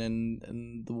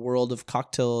and the world of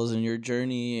cocktails and your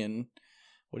journey, and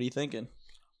what are you thinking?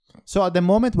 So at the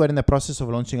moment, we're in the process of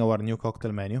launching our new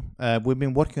cocktail menu. We've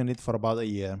been working on it for about a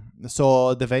year.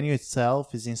 So the venue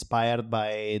itself is inspired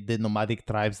by the nomadic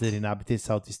tribes that inhabited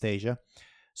Southeast Asia.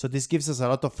 So this gives us a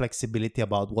lot of flexibility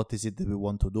about what is it that we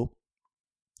want to do.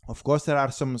 Of course, there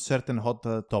are some certain hot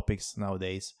topics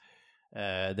nowadays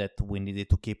that we needed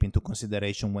to keep into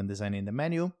consideration when designing the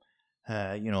menu.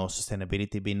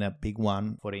 Sustainability being a big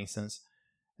one, for instance.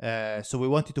 So we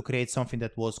wanted to create something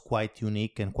that was quite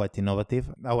unique and quite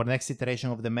innovative. Our next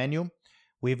iteration of the menu,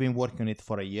 we've been working on it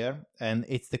for a year, and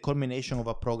it's the culmination of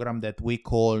a program that we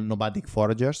call Nomadic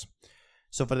Foragers.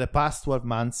 So for the past 12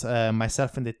 months,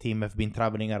 myself and the team have been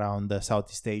traveling around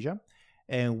Southeast Asia,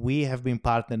 and we have been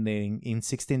partnering in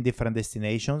 16 different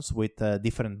destinations with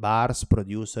different bars,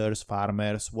 producers,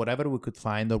 farmers, whatever we could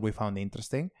find or we found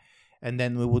interesting. And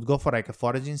then we would go for like a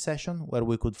foraging session where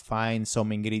we could find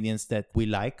some ingredients that we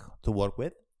like to work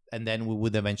with. And then we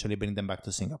would eventually bring them back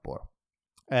to Singapore.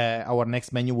 Our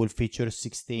next menu will feature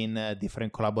 16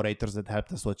 different collaborators that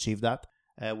helped us to achieve that.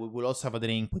 We will also have a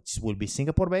drink which will be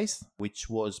Singapore-based, which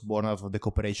was born out of the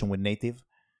cooperation with Native.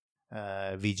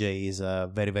 Vijay is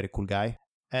a very, very cool guy.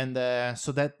 And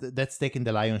so that's taking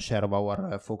the lion's share of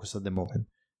our focus at the moment.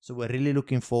 So we're really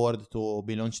looking forward to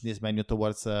be launching this menu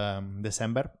towards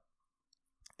December.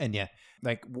 And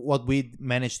what we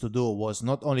managed to do was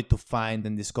not only to find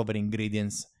and discover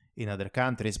ingredients in other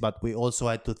countries, but we also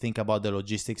had to think about the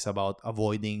logistics about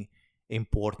avoiding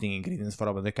importing ingredients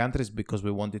from other countries because we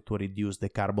wanted to reduce the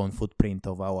carbon footprint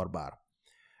of our bar.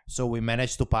 So we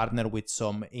managed to partner with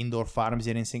some indoor farms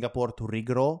here in Singapore to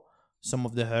regrow some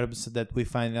of the herbs that we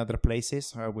find in other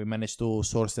places. We managed to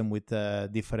source them with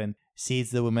different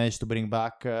seeds that we managed to bring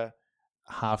back,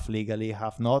 half legally,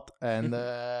 half not. And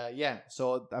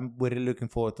so we're really looking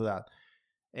forward to that.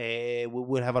 We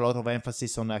will have a lot of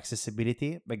emphasis on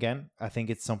accessibility. Again, I think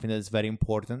it's something that's very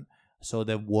important. So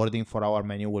the wording for our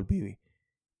menu will be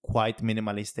quite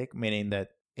minimalistic, meaning that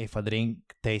if a drink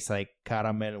tastes like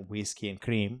caramel, whiskey, and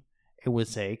cream, it will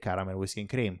say caramel, whiskey, and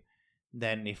cream.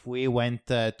 Then if we went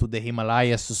to the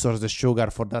Himalayas to source the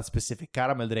sugar for that specific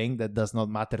caramel drink, that does not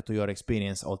matter to your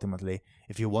experience ultimately.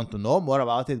 If you want to know more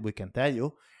about it, we can tell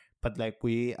you. But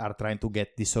we are trying to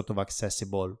get this sort of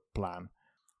accessible plan.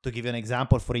 To give you an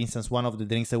example, for instance, one of the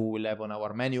drinks that we will have on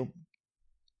our menu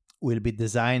will be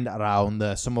designed around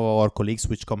some of our colleagues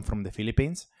which come from the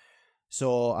Philippines.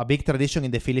 So a big tradition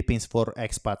in the Philippines for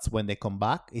expats when they come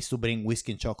back is to bring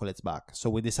whiskey and chocolates back. So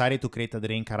we decided to create a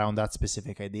drink around that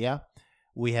specific idea.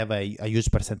 We have a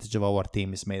huge percentage of our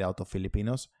team is made out of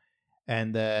Filipinos.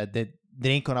 And the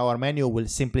drink on our menu will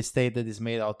simply state that it's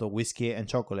made out of whiskey and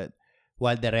chocolate.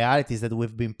 While the reality is that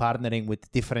we've been partnering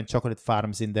with different chocolate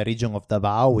farms in the region of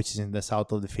Davao, which is in the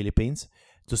south of the Philippines,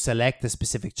 to select a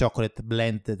specific chocolate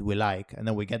blend that we like. And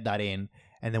then we get that in.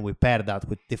 And then we pair that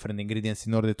with different ingredients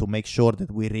in order to make sure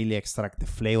that we really extract the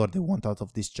flavor they want out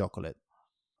of this chocolate.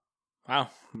 Wow.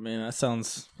 I mean, that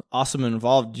sounds awesome and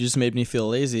involved. You just made me feel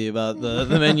lazy about the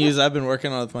menus I've been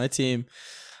working on with my team.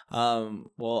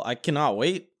 Well, I cannot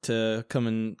wait to come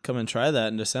and try that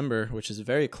in December, which is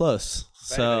very close.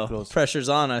 Very close. Pressure's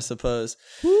on, I suppose.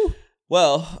 Woo.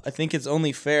 Well, I think it's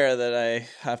only fair that I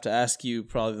have to ask you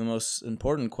probably the most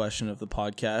important question of the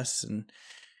podcast. And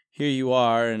here you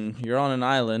are, and you're on an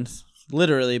island,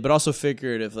 literally, but also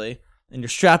figuratively, and you're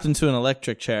strapped into an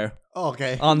electric chair.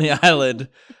 Okay. On the island.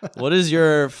 What is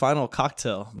your final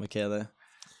cocktail, Michele?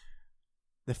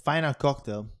 The final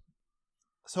cocktail.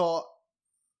 So,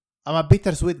 I'm a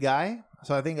bittersweet guy,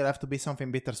 so I think it'll have to be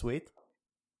something bittersweet.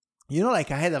 I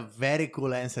had a very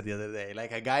cool answer the other day.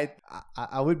 Like a guy,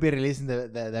 I will be releasing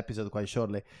the episode quite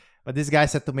shortly. But this guy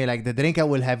said to me, the drink I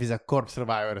will have is a corpse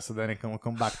reviver, so then it can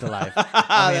come back to life.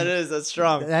 That's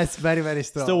strong. That's very, very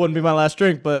strong. Still wouldn't be my last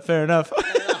drink, but fair enough.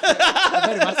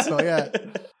 Very much so, yeah.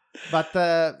 But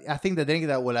I think the drink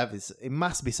that we'll have it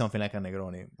must be something like a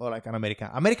Negroni or like an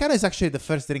Americano. Americano is actually the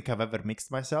first drink I've ever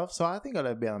mixed myself, so I think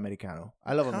I'll be an Americano.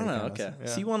 I love Americano. Okay. Yeah.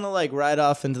 So you want to ride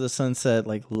off into the sunset,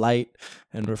 light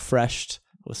and refreshed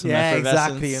with some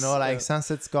effervescence. Exactly.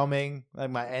 Sunset's coming,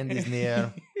 my end is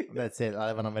near. That's it. I'll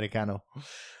have an Americano.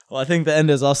 Well, I think the end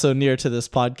is also near to this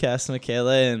podcast, Michele,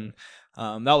 and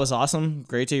That was awesome.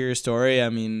 Great to hear your story. I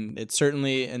mean, it's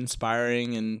certainly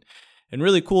inspiring and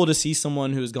really cool to see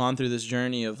someone who's gone through this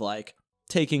journey of like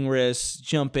taking risks,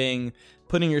 jumping,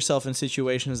 putting yourself in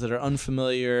situations that are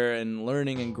unfamiliar and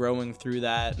learning and growing through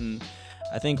that. And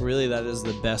I think really that is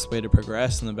the best way to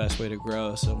progress and the best way to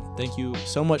grow. So thank you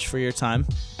so much for your time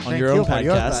on Thank your you own for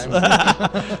your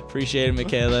podcast. Appreciate it,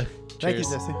 Michele. Thank you, Cheers.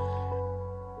 Jesse.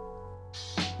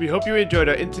 We hope you enjoyed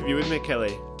our interview with Michele.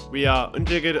 We are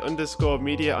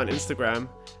 _media on Instagram,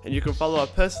 and you can follow our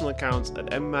personal accounts at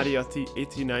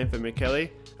mmariotti89 for Michele,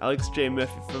 Alex J.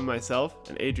 Murphy for myself,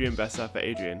 and Adrian Bessa for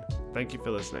Adrian. Thank you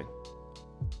for listening.